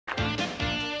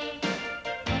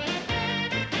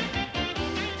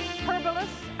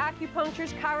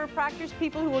acupuncturists, chiropractors,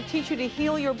 people who will teach you to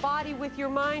heal your body with your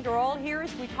mind are all here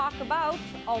as we talk about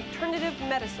alternative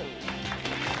medicine.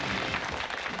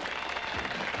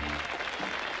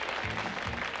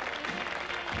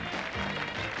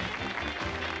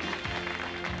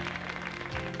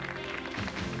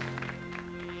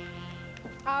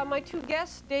 My two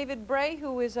guests, David Bray,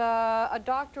 who is a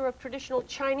doctor of traditional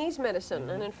Chinese medicine,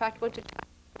 and in fact went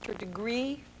to a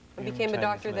degree and became a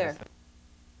doctor there.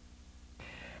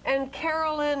 And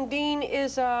Carolyn Dean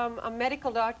is a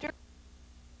medical doctor.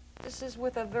 This is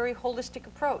with a very holistic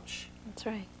approach. That's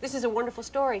right. This is a wonderful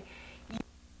story. You,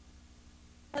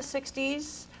 in the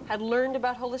 60s, had learned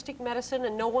about holistic medicine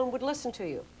and no one would listen to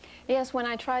you. Yes, when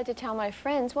I tried to tell my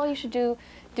friends, well, you should do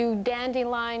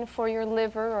dandelion for your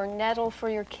liver or nettle for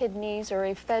your kidneys or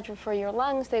ephedra for your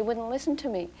lungs, they wouldn't listen to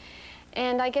me.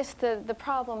 And I guess the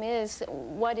problem is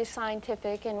what is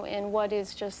scientific and what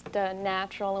is just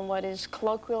natural and what is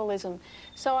colloquialism.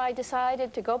 So I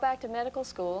decided to go back to medical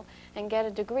school and get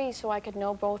a degree so I could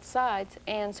know both sides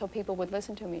and so people would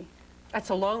listen to me. That's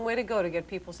a long way to go to get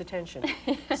people's attention.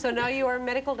 So now you are a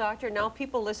medical doctor, now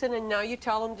people listen, and now you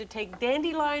tell them to take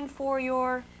dandelion for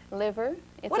your liver.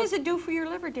 What does it do for your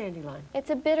liver, dandelion? It's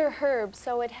a bitter herb,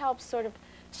 so it helps sort of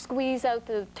squeeze out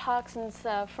the toxins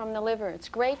from the liver. It's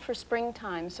great for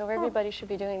springtime, so everybody should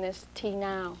be doing this tea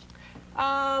now.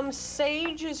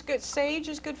 Sage is good. Sage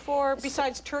is good for,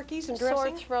 besides turkeys and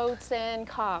dressing? Sore throats and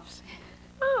coughs.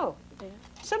 Oh. Yeah.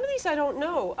 Some of these I don't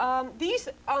know. These,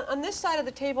 on this side of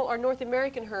the table, are North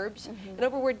American herbs, and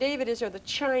over where David is are the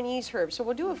Chinese herbs. So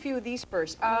we'll do a few of these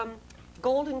first.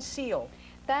 Golden seal.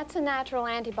 That's a natural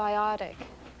antibiotic,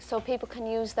 so people can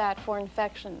use that for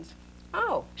infections.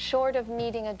 Oh. Short of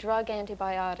needing a drug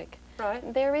antibiotic.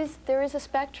 Right. There is a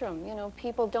spectrum. You know,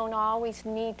 people don't always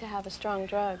need to have a strong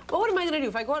drug. Well, what am I going to do?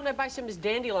 If I go out and I buy some of this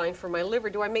dandelion for my liver,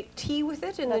 do I make tea with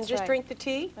it and then just drink the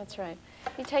tea? That's right.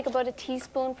 You take about a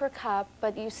teaspoon per cup,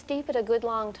 but you steep it a good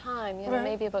long time, you know,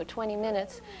 maybe about 20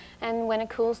 minutes. And when it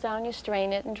cools down, you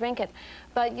strain it and drink it.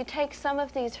 But you take some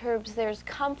of these herbs, there's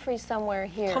comfrey somewhere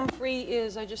here. Comfrey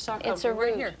is, I just saw comfrey. It's a root.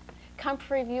 Right here.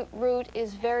 Comfrey root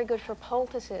is very good for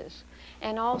poultices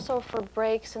and also for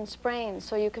breaks and sprains.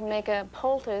 So you can make a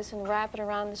poultice and wrap it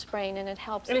around the sprain and it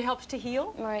helps. And it helps to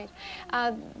heal? Right.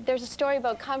 There's a story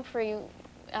about comfrey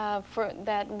for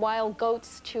that wild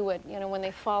goats chew it, you know, when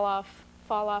they fall off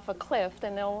a cliff,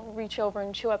 then they'll reach over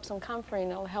and chew up some comfrey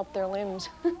and it'll help their limbs.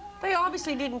 They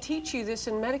obviously didn't teach you this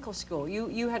in medical school.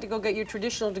 You had to go get your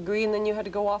traditional degree and then you had to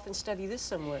go off and study this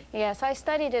somewhere. Yes, I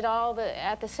studied it all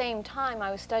at the same time. I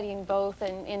was studying both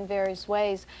in various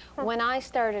ways. When I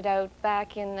started out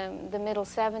back in the middle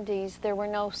 70s, there were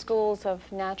no schools of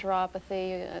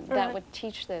naturopathy that would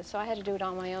teach this, so I had to do it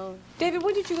on my own. David,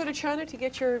 when did you go to China to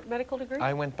get your medical degree?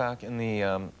 I went back in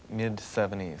the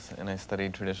mid-70s and I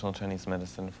studied traditional Chinese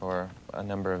medicine for a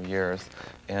number of years.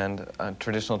 And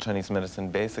traditional Chinese medicine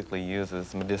basically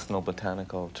uses medicinal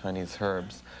botanical Chinese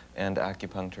herbs and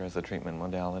acupuncture as a treatment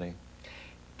modality.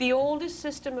 The oldest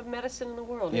system of medicine in the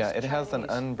world is it has an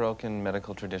Chinese. unbroken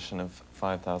medical tradition of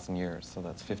 5,000 years, so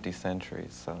that's 50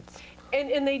 centuries. So it's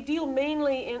And they deal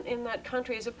mainly in that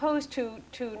country, as opposed to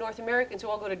North Americans who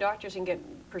all go to doctors and get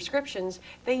prescriptions,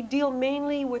 they deal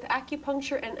mainly with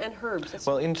acupuncture and herbs.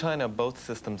 Well, in China, both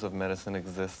systems of medicine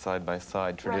exist side by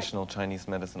side, traditional Chinese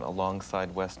medicine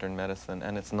alongside Western medicine,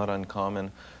 and it's not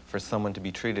uncommon for someone to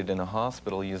be treated in a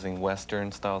hospital using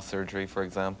Western-style surgery, for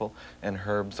example, and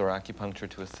herbs or acupuncture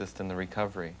to assist in the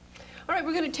recovery. All right,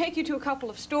 we're going to take you to a couple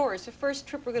of stores. The first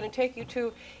trip we're going to take you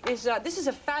to is, this is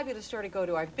a fabulous store to go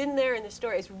to. I've been there, and the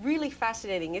store is really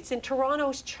fascinating. It's in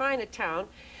Toronto's Chinatown,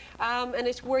 and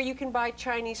it's where you can buy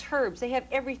Chinese herbs. They have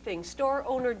everything. Store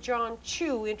owner John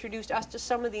Chu introduced us to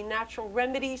some of the natural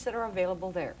remedies that are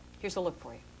available there. Here's a look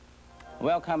for you.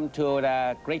 Welcome to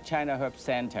the Great China Herb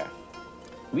Center.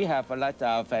 We have a lot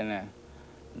of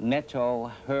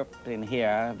natural herbs in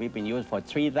here. We've been used for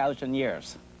 3,000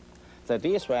 years. So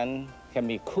this one can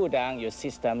be cool down your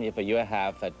system if you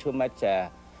have too much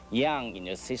yang in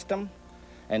your system.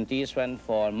 And this one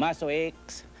for muscle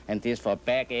aches, and this for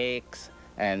back aches,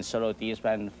 and solo this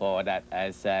one for that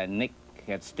as neck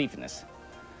stiffness.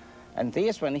 And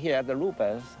this one here, the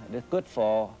lupus, is good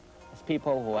for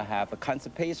people who have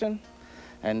constipation.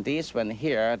 And this one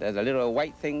here, there's a little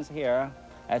white things here,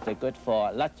 that's good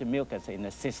for lots of mucus in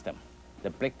the system,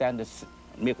 to break down the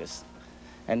mucus.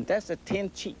 And that's a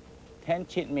 10 cheat. 10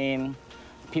 cheat means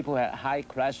people have high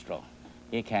cholesterol.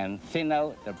 You can thin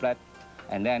out the blood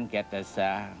and then get this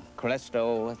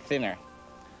cholesterol thinner.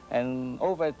 And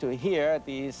over to here,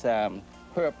 these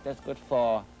herb that's good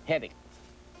for headache.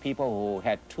 People who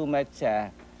had too much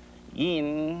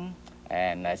yin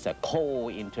and it's a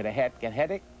cold into the head, get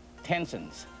headache,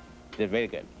 tensions. They're very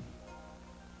good.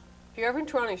 If you're ever in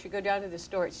Toronto, you should go down to the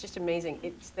store. It's just amazing.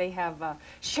 They have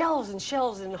shelves and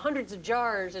shelves and hundreds of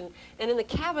jars, and in the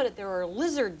cabinet there are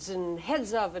lizards and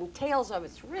heads of and tails of.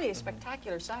 It's really a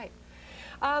spectacular sight.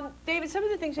 David, some of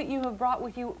the things that you have brought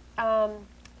with you,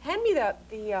 hand me the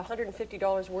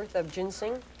 $150 worth of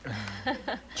ginseng.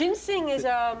 Ginseng is...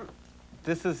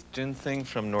 This is ginseng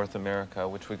from North America,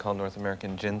 which we call North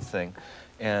American ginseng.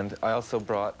 And I also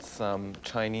brought some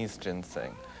Chinese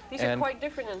ginseng. These are quite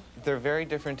different. They're very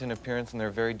different in appearance, and they're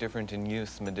very different in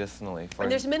use medicinally.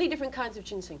 And there's many different kinds of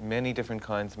ginseng. Many different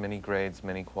kinds, many grades,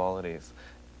 many qualities.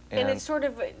 And it's sort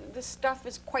of, this stuff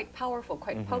is quite powerful,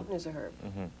 quite potent as a herb.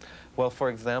 Well, for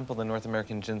example, the North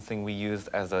American ginseng we use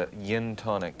as a yin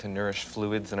tonic to nourish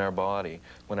fluids in our body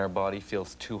when our body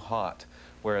feels too hot,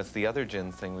 whereas the other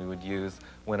ginseng we would use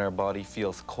when our body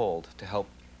feels cold to help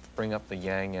bring up the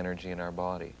yang energy in our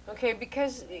body. Okay,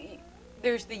 because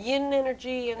there's the yin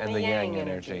energy and the yang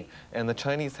energy. And the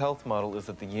Chinese health model is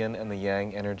that the yin and the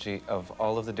yang energy of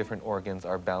all of the different organs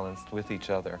are balanced with each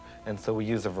other. And so we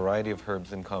use a variety of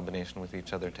herbs in combination with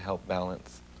each other to help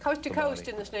balance. Coast to coast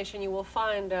in this nation, you will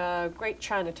find great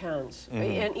Chinatowns.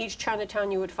 In each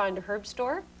Chinatown, you would find a herb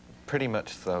store? Pretty much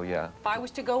so, yeah. If I was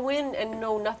to go in and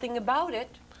know nothing about it,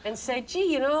 and say,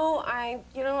 gee,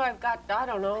 I've got, I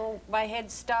don't know, my head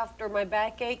stuffed or my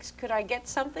back aches, could I get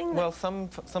something? Well, some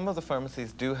of the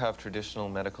pharmacies do have traditional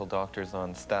medical doctors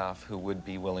on staff who would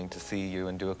be willing to see you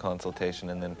and do a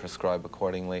consultation and then prescribe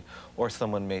accordingly, or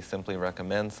someone may simply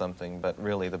recommend something, but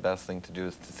really the best thing to do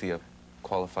is to see a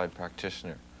qualified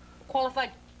practitioner.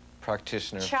 Qualified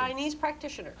practitioner. Chinese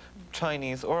practitioner.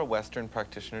 Chinese or a Western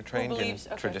practitioner trained in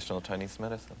okay. traditional Chinese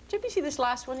medicine. Did you see this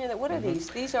last one here? What are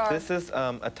these? These are... This is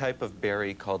a type of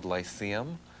berry called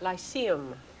lycium.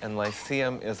 Lycium. And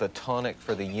lycium is a tonic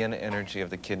for the yin energy of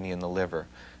the kidney and the liver.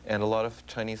 And a lot of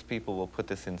Chinese people will put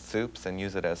this in soups and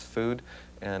use it as food.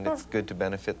 And it's good to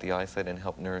benefit the eyesight and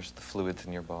help nourish the fluids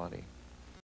in your body.